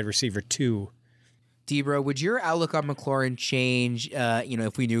least a wide receiver 2. Debro, would your outlook on McLaurin change,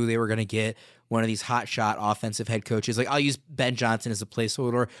 if we knew they were going to get one of these hotshot offensive head coaches? Like, I'll use Ben Johnson as a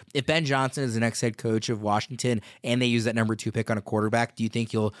placeholder. If Ben Johnson is the next head coach of Washington and they use that number 2 pick on a quarterback, do you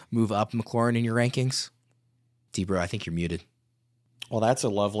think you'll move up McLaurin in your rankings? Debro, I think you're muted. Well, that's a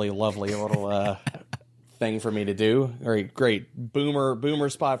lovely, lovely little thing for me to do. Great boomer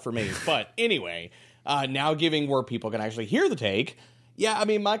spot for me. But anyway, now giving where people can actually hear the take. Yeah, I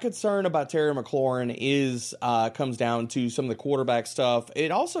mean, my concern about Terry McLaurin comes down to some of the quarterback stuff.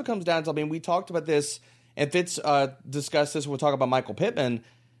 It also comes down to, I mean, we talked about this, and Fitz discussed this, we'll talk about Michael Pittman.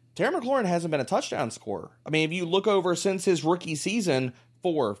 Terry McLaurin hasn't been a touchdown scorer. I mean, if you look over since his rookie season,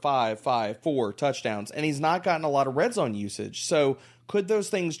 4 touchdowns, and he's not gotten a lot of red zone usage. So could those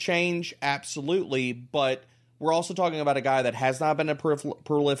things change? Absolutely, but we're also talking about a guy that has not been a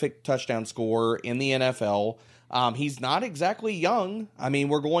prolific touchdown scorer in the NFL. He's not exactly young. I mean,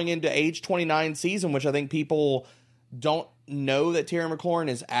 we're going into age 29 season, which I think people don't know that Terry McLaurin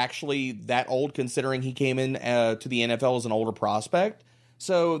is actually that old, considering he came in to the NFL as an older prospect.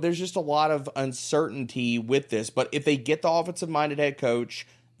 So there's just a lot of uncertainty with this. But if they get the offensive-minded head coach,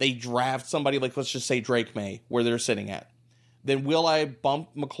 they draft somebody like, let's just say Drake May, where they're sitting at, then will I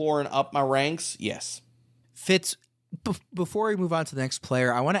bump McLaurin up my ranks? Yes. Fitz, before we move on to the next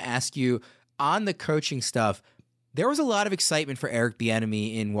player, I want to ask you, on the coaching stuff, there was a lot of excitement for Eric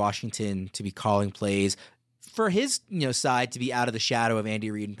Bieniemy in Washington to be calling plays, for his side to be out of the shadow of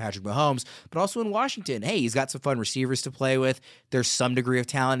Andy Reid and Patrick Mahomes, but also in Washington, hey, he's got some fun receivers to play with. There's some degree of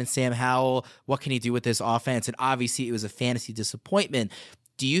talent in Sam Howell. What can he do with this offense? And obviously it was a fantasy disappointment.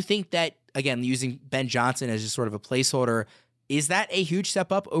 Do you think that, again, using Ben Johnson as just sort of a placeholder, is that a huge step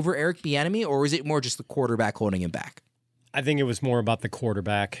up over Eric Bieniemy, or is it more just the quarterback holding him back? I think it was more about the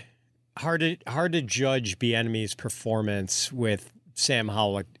quarterback. Hard to judge Bieniemy's performance with Sam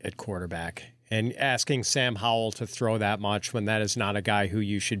Howell at quarterback, and asking Sam Howell to throw that much when that is not a guy who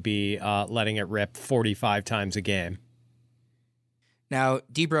you should be letting it rip 45 times a game. Now,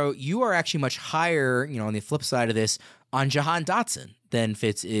 Debro, you are actually much higher, on the flip side of this, on Jahan Dotson than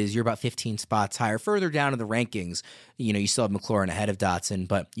Fitz is. You're about 15 spots higher. Further down in the rankings, you still have McLaurin ahead of Dotson,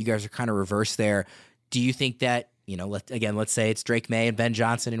 but you guys are kind of reversed there. Do you think that, let's say it's Drake May and Ben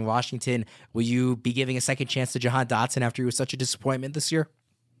Johnson in Washington, will you be giving a second chance to Jahan Dotson after he was such a disappointment this year?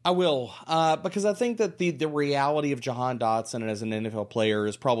 I will, because I think that the reality of Jahan Dotson as an NFL player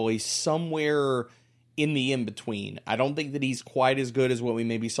is probably somewhere in the in-between. I don't think that he's quite as good as what we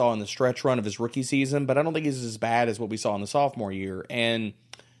maybe saw in the stretch run of his rookie season, but I don't think he's as bad as what we saw in the sophomore year. And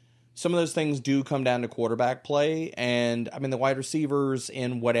some of those things do come down to quarterback play. And, I mean, the wide receivers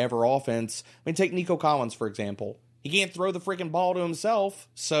in whatever offense, I mean, take Nico Collins, for example. He can't throw the freaking ball to himself,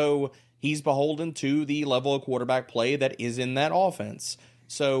 so he's beholden to the level of quarterback play that is in that offense.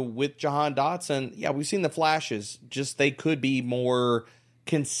 So with Jahan Dotson, yeah, we've seen the flashes. Just they could be more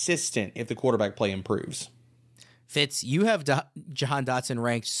consistent if the quarterback play improves. Fitz, you have Jahan Dotson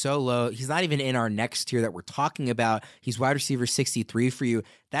ranked so low. He's not even in our next tier that we're talking about. He's wide receiver 63 for you.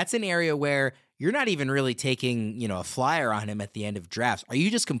 That's an area where you're not even really taking, a flyer on him at the end of drafts. Are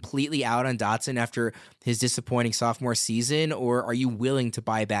you just completely out on Dotson after his disappointing sophomore season, or are you willing to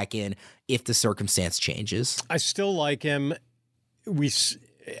buy back in if the circumstance changes? I still like him.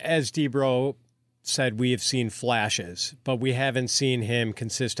 As Debro said, we have seen flashes, but we haven't seen him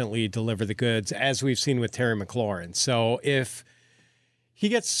consistently deliver the goods, as we've seen with Terry McLaurin. So if he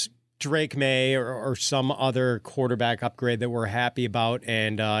gets Drake May or some other quarterback upgrade that we're happy about,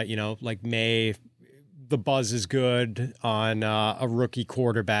 and like May, the buzz is good on a rookie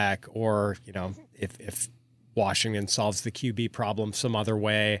quarterback, or if Washington solves the QB problem some other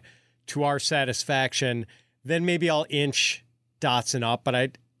way to our satisfaction, then maybe I'll inch Dotson up, but I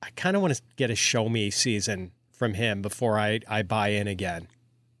kind of want to get a show me season from him before I buy in again.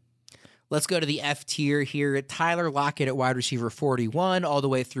 Let's go to the F tier here. Tyler Lockett at wide receiver 41, all the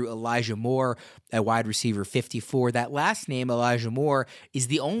way through Elijah Moore at wide receiver 54. That last name, Elijah Moore, is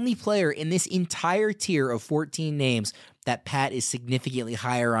the only player in this entire tier of 14 names that Pat is significantly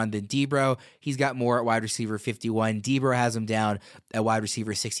higher on than Debro. He's got Moore at wide receiver 51. Debro has him down at wide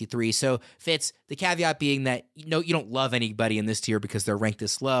receiver 63. So, Fitz, the caveat being that you don't love anybody in this tier because they're ranked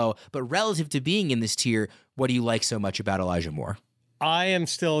this low, but relative to being in this tier, what do you like so much about Elijah Moore? I am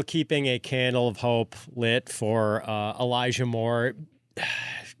still keeping a candle of hope lit for Elijah Moore.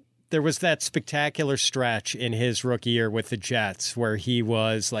 There was that spectacular stretch in his rookie year with the Jets where he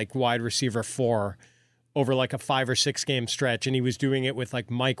was like wide receiver 4 over like a 5 or 6 game stretch, and he was doing it with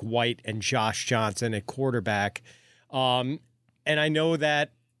like Mike White and Josh Johnson at quarterback. And I know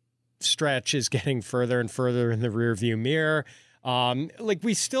that stretch is getting further and further in the rearview mirror. Like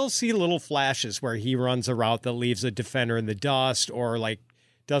we still see little flashes where he runs a route that leaves a defender in the dust, or like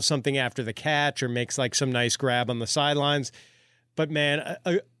does something after the catch, or makes like some nice grab on the sidelines. But man,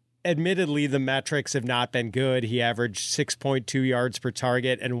 admittedly, the metrics have not been good. He averaged 6.2 yards per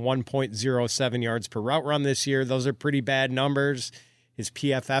target and 1.07 yards per route run this year. Those are pretty bad numbers. His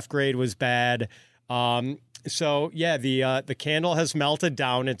PFF grade was bad. So yeah, the candle has melted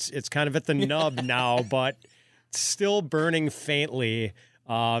down. It's kind of at the nub now, but still burning faintly.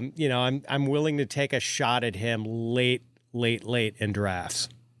 I'm willing to take a shot at him late in drafts.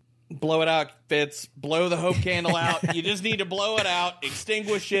 Blow it out, Fitz. Blow the hope candle out. You just need to blow it out,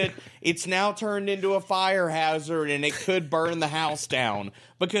 extinguish it. It's now turned into a fire hazard, and it could burn the house down.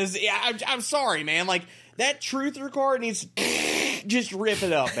 Because, yeah, I'm sorry, man. Like, that truther card needs to just rip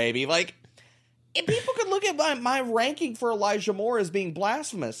it up, baby. Like, if people could look at my ranking for Elijah Moore as being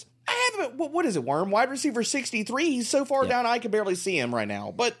blasphemous. I have him at, what is it, Worm? Wide receiver 63? He's so far down I can barely see him right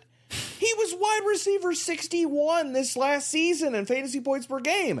now. But he was wide receiver 61 this last season in fantasy points per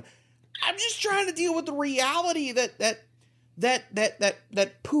game. I'm just trying to deal with the reality that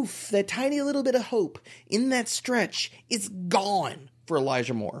poof, that tiny little bit of hope in that stretch is gone for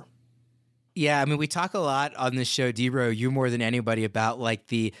Elijah Moore. Yeah, I mean, we talk a lot on this show, Debro, you more than anybody, about like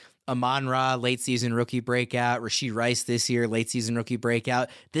the Amon-Ra late season rookie breakout, Rashee Rice this year late season rookie breakout.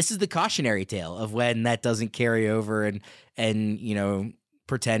 This is the cautionary tale of when that doesn't carry over and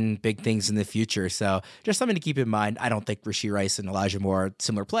pretend big things in the future. So just something to keep in mind. I don't think Rashee Rice and Elijah Moore are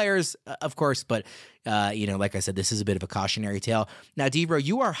similar players, of course, but like I said, this is a bit of a cautionary tale. Now, Debro,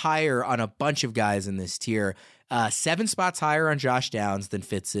 you are higher on a bunch of guys in this tier. 7 spots higher on Josh Downs than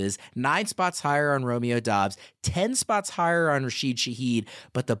Fitz is, 9 spots higher on Romeo Doubs, 10 spots higher on Rashid Shaheed,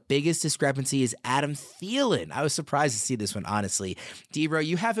 but the biggest discrepancy is Adam Thielen. I was surprised to see this one, honestly. Debro,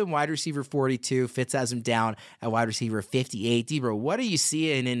 you have him wide receiver 42, Fitz has him down at wide receiver 58. Debro, what are you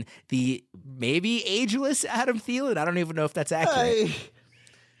seeing in the maybe ageless Adam Thielen? I don't even know if that's accurate.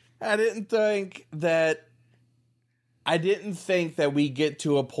 I didn't think that we get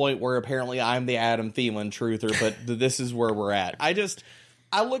to a point where apparently I'm the Adam Thielen truther, but this is where we're at. I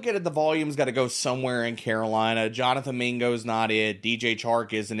look at it, the volume's got to go somewhere in Carolina. Jonathan Mingo's not it. DJ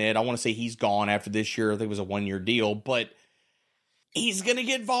Chark isn't it. I want to say he's gone after this year. I think it was a 1-year deal, but he's going to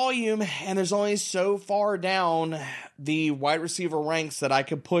get volume, and there's only so far down the wide receiver ranks that I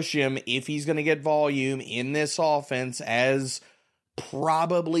could push him if he's going to get volume in this offense as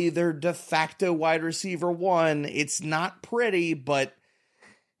probably their de facto wide receiver 1. It's not pretty, but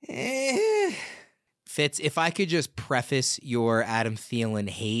Fitz, if I could just preface your Adam Thielen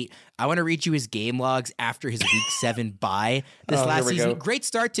hate, I want to read you his game logs after his week 7 bye this last season. Go. Great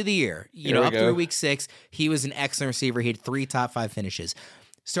start to the year. Up through week 6, he was an excellent receiver. He had 3 top 5 finishes.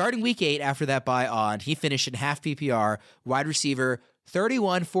 Starting week 8 after that bye on, he finished in half PPR, wide receiver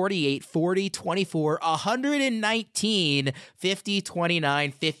 31, 48, 40, 24, 119, 50,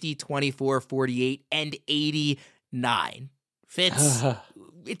 29, 50, 24, 48, and 89. Fitz,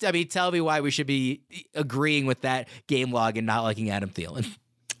 tell me why we should be agreeing with that game log and not liking Adam Thielen.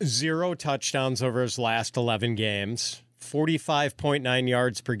 0 touchdowns over his last 11 games. 45.9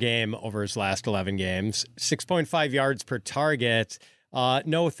 yards per game over his last 11 games. 6.5 yards per target.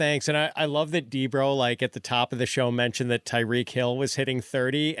 No thanks. And I love that Debro, like at the top of the show, mentioned that Tyreek Hill was hitting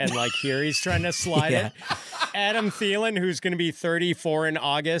 30, and like here he's trying to slide it. Adam Thielen, who's going to be 34 in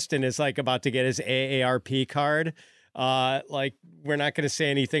August and is like about to get his AARP card. Like we're not going to say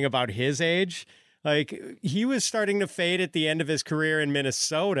anything about his age. Like he was starting to fade at the end of his career in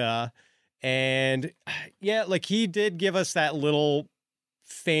Minnesota. And yeah, like he did give us that little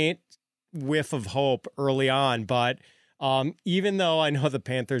faint whiff of hope early on, but even though I know the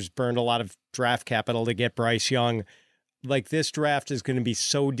Panthers burned a lot of draft capital to get Bryce Young, like this draft is going to be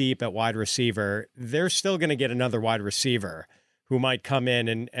so deep at wide receiver, they're still going to get another wide receiver who might come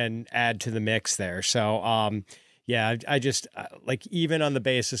in and add to the mix there. So, yeah, I just like, even on the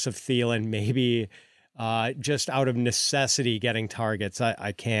basis of Thielen, maybe just out of necessity getting targets,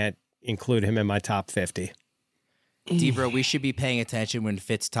 I can't include him in my top 50. Debro, we should be paying attention when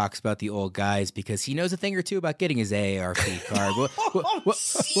Fitz talks about the old guys because he knows a thing or two about getting his AARP card.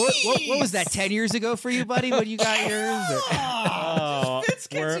 What was that, 10 years ago for you, buddy, when you got yours? Fitz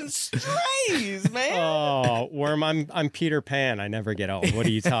catching strays, man. Oh, Worm, I'm Peter Pan. I never get old. What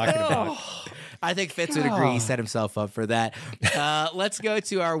are you talking about? I think Fitz would agree. He set himself up for that. Let's go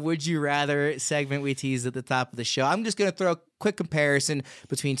to our Would You Rather segment we teased at the top of the show. I'm just going to throw a quick comparison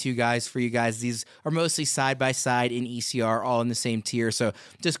between two guys for you guys. These are mostly side-by-side in ECR, all in the same tier. So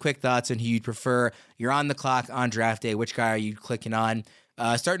just quick thoughts on who you'd prefer. You're on the clock on draft day. Which guy are you clicking on?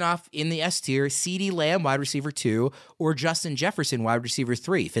 Starting off in the S tier, CeeDee Lamb, wide receiver 2, or Justin Jefferson, wide receiver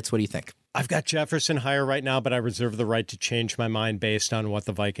 3. Fitz, what do you think? I've got Jefferson higher right now, but I reserve the right to change my mind based on what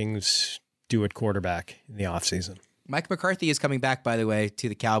the Vikings do at quarterback in the offseason. Mike McCarthy is coming back, by the way, to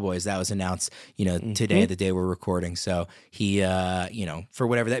the Cowboys. That was announced, today, the day we're recording. So he, for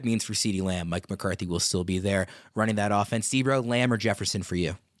whatever that means for CeeDee Lamb, Mike McCarthy will still be there running that offense. Debro, Lamb or Jefferson for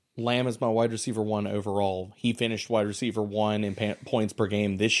you? Lamb is my wide receiver 1 overall. He finished wide receiver 1 in points per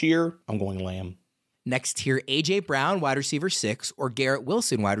game this year. I'm going Lamb. Next tier, A.J. Brown, wide receiver 6, or Garrett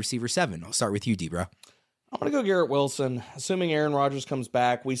Wilson, wide receiver 7. I'll start with you, Debro. I'm going to go Garrett Wilson. Assuming Aaron Rodgers comes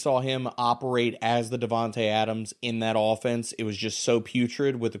back, we saw him operate as the Devontae Adams in that offense. It was just so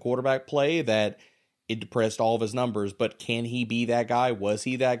putrid with the quarterback play that it depressed all of his numbers. But can he be that guy? Was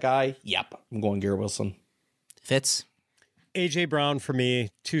he that guy? Yep. I'm going Garrett Wilson. Fitz? A.J. Brown for me,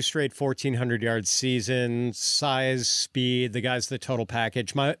 2 straight 1,400-yard seasons, size, speed, the guy's the total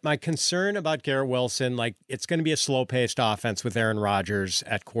package. My concern about Garrett Wilson, it's going to be a slow-paced offense with Aaron Rodgers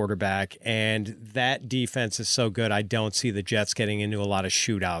at quarterback, and that defense is so good, I don't see the Jets getting into a lot of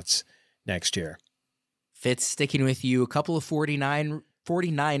shootouts next year. Fitz, sticking with you, a couple of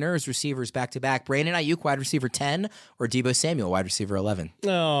 49ers receivers back-to-back. Brandon Ayuk, wide receiver 10, or Deebo Samuel, wide receiver 11?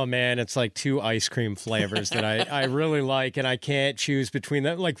 Oh, man, it's like 2 ice cream flavors that I really like, and I can't choose between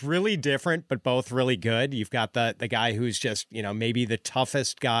them. Really different, but both really good. You've got the guy who's just, maybe the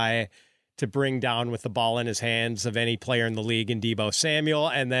toughest guy to bring down with the ball in his hands of any player in the league in Deebo Samuel,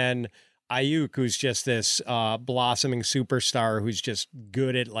 and then Ayuk, who's just this blossoming superstar who's just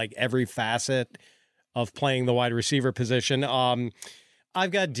good at, every facet of playing the wide receiver position.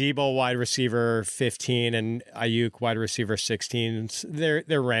 I've got Deebo wide receiver 15 and Ayuk wide receiver 16. They're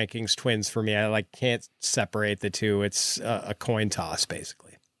rankings twins for me. I can't separate the two. It's a coin toss,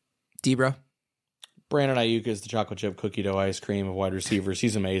 basically. Debro? Brandon Ayuk is the chocolate chip cookie dough ice cream of wide receivers.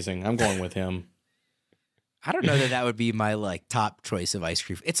 He's amazing. I'm going with him. I don't know that would be my top choice of ice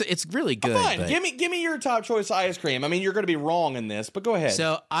cream. It's really good. Fine. But... Give me your top choice ice cream. I mean, you're going to be wrong in this, but go ahead.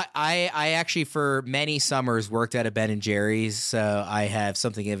 So I actually for many summers worked at a Ben and Jerry's, so I have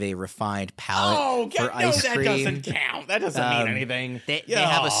something of a refined palate for ice cream. That doesn't count. That doesn't mean anything. They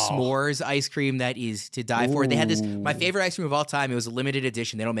have a s'mores ice cream that is to die for. They had this, my favorite ice cream of all time. It was a limited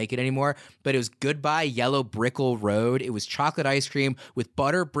edition. They don't make it anymore, but it was Goodbye Yellow Brickle Road. It was chocolate ice cream with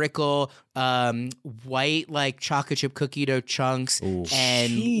butter brickle, white chocolate chip cookie dough chunks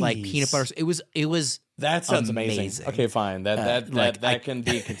and peanut butter. It was that sounds amazing. Okay, fine. That can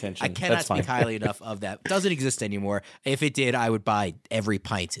be a contention. I cannot speak highly enough of that. Doesn't exist anymore. If it did, I would buy every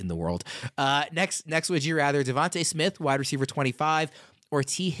pint in the world. Next, would you rather Devontae Smith, wide receiver 25, or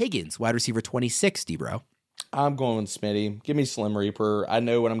T. Higgins, wide receiver 26, Debro? I'm going Smitty. Give me Slim Reaper. I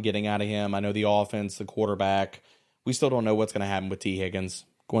know what I'm getting out of him. I know the offense, the quarterback. We still don't know what's going to happen with T. Higgins.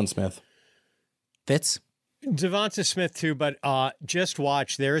 Going Smith. Fitz? Devonta Smith too, but just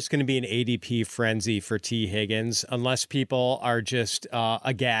watch. There is going to be an ADP frenzy for T. Higgins unless people are just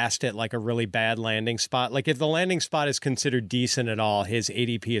aghast at a really bad landing spot. If the landing spot is considered decent at all, his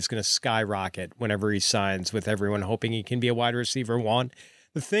ADP is going to skyrocket whenever he signs, with everyone hoping he can be a wide receiver 1.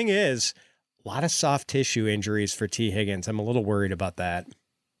 The thing is, a lot of soft tissue injuries for T. Higgins. I'm a little worried about that.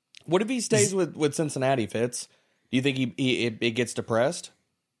 What if he stays with Cincinnati, Fitz? Do you think it gets depressed?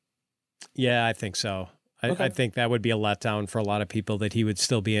 Yeah, I think so. I think that would be a letdown for a lot of people that he would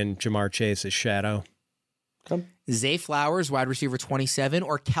still be in Jamar Chase's shadow. Okay. Zay Flowers, wide receiver 27,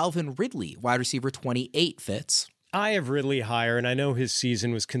 or Calvin Ridley, wide receiver 28, Fitz? I have Ridley higher, and I know his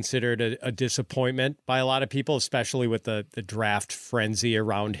season was considered a disappointment by a lot of people, especially with the draft frenzy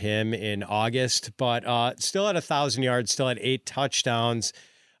around him in August, but still at 1,000 yards, still at 8 touchdowns.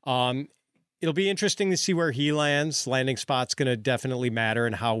 It'll be interesting to see where he lands. Landing spot's going to definitely matter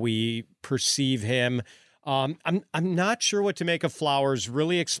in how we perceive him. I'm not sure what to make of Flowers.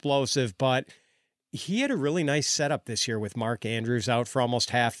 Really explosive, but he had a really nice setup this year with Mark Andrews out for almost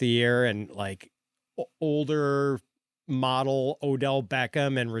half the year, and like older model Odell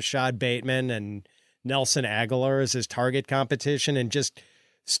Beckham and Rashad Bateman and Nelson Aguilar as his target competition, and just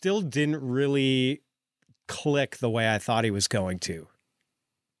still didn't really click the way I thought he was going to.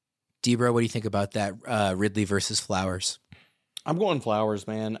 Debra, what do you think about that Ridley versus Flowers? I'm going Flowers,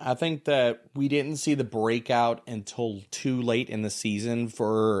 man. I think that we didn't see the breakout until too late in the season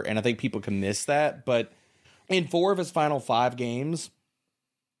and I think people can miss that, but in 4 of his final 5 games,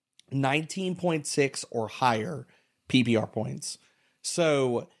 19.6 or higher PPR points.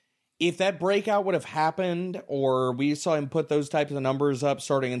 So if that breakout would have happened, or we saw him put those types of numbers up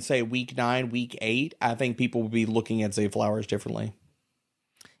starting in, say, week 9, week 8, I think people would be looking at Zay Flowers differently.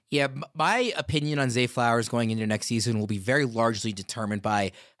 Yeah, my opinion on Zay Flowers going into next season will be very largely determined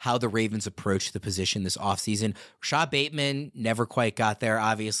by how the Ravens approach the position this offseason. Rashad Bateman never quite got there,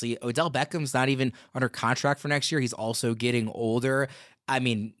 obviously. Odell Beckham's not even under contract for next year. He's also getting older. I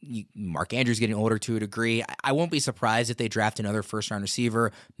mean, Mark Andrews getting older to a degree. I won't be surprised if they draft another first-round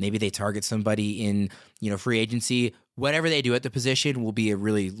receiver. Maybe they target somebody in, free agency. Whatever they do at the position will be a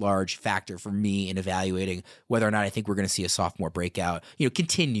really large factor for me in evaluating whether or not I think we're going to see a sophomore breakout,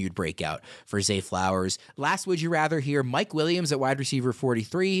 continued breakout for Zay Flowers. Last, would you rather hear Mike Williams at wide receiver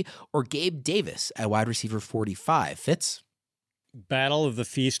 43 or Gabe Davis at wide receiver 45? Fitz? Battle of the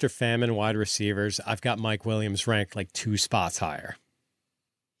feast or famine wide receivers. I've got Mike Williams ranked like 2 spots higher.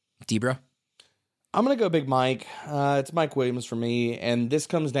 Debra? I'm going to go Big Mike. It's Mike Williams for me, and this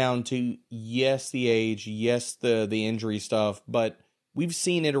comes down to, yes, the age, yes, the injury stuff, but we've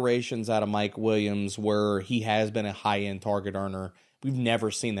seen iterations out of Mike Williams where he has been a high-end target earner. We've never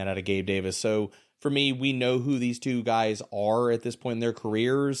seen that out of Gabe Davis. So for me, we know who these two guys are at this point in their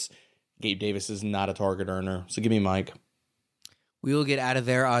careers. Gabe Davis is not a target earner, so give me Mike. We will get out of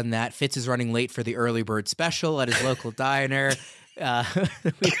there on that. Fitz is running late for the early bird special at his local diner.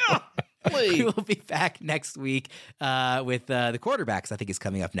 We will be back next week with the quarterbacks, I think, is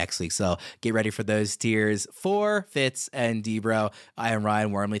coming up next week. So get ready for those tiers. For Fitz and Debra, I am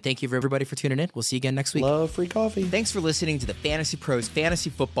Ryan Wormley. Thank you for everybody for tuning in. We'll see you again next week. Love free coffee. Thanks for listening to the Fantasy Pros Fantasy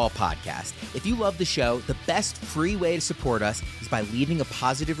Football Podcast. If you love the show, the best free way to support us is by leaving a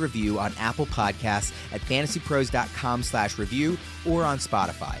positive review on Apple Podcasts at fantasypros.com/review or on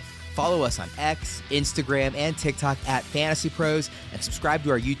Spotify. Follow us on X, Instagram, and TikTok at Fantasy Pros, and subscribe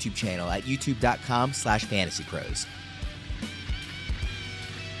to our YouTube channel at youtube.com/fantasypros.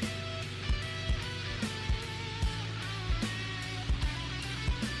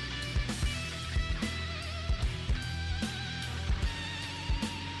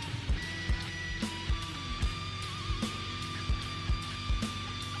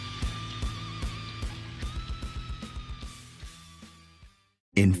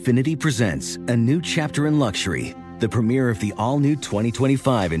 Infinity presents a new chapter in luxury, the premiere of the all-new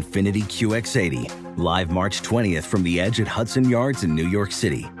 2025 Infinity QX80, live March 20th from the Edge at Hudson Yards in New York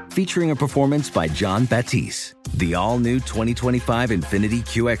City, featuring a performance by John Batiste. The all-new 2025 Infinity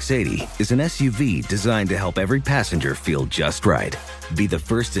QX80 is an SUV designed to help every passenger feel just right. Be the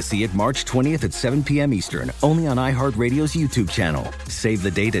first to see it March 20th at 7 p.m. Eastern, only on iHeartRadio's YouTube channel. Save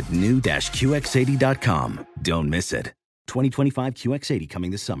the date at new-QX80.com. Don't miss it. 2025 QX80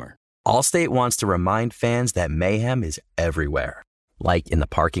 coming this summer. Allstate wants to remind fans that mayhem is everywhere. Like in the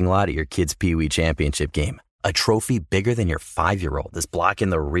parking lot at your kid's Pee Wee Championship game. A trophy bigger than your 5-year-old is blocking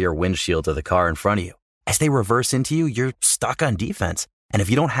the rear windshield of the car in front of you. As they reverse into you, you're stuck on defense. And if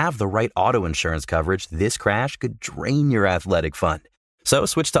you don't have the right auto insurance coverage, this crash could drain your athletic fund. So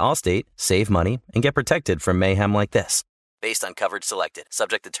switch to Allstate, save money, and get protected from mayhem like this. Based on coverage selected,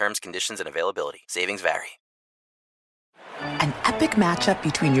 subject to terms, conditions, and availability. Savings vary. An epic matchup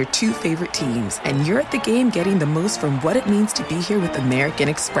between your two favorite teams, and you're at the game getting the most from what it means to be here with American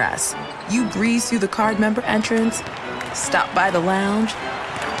Express. You breeze through the card member entrance, stop by the lounge.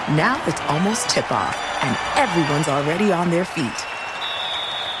 Now it's almost tip-off, and everyone's already on their feet.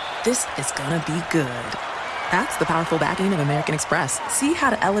 This is gonna be good. That's the powerful backing of American Express. See how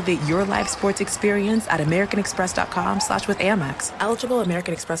to elevate your live sports experience at americanexpress.com/withAmex. Eligible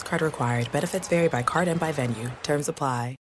American Express card required. Benefits vary by card and by venue. Terms apply.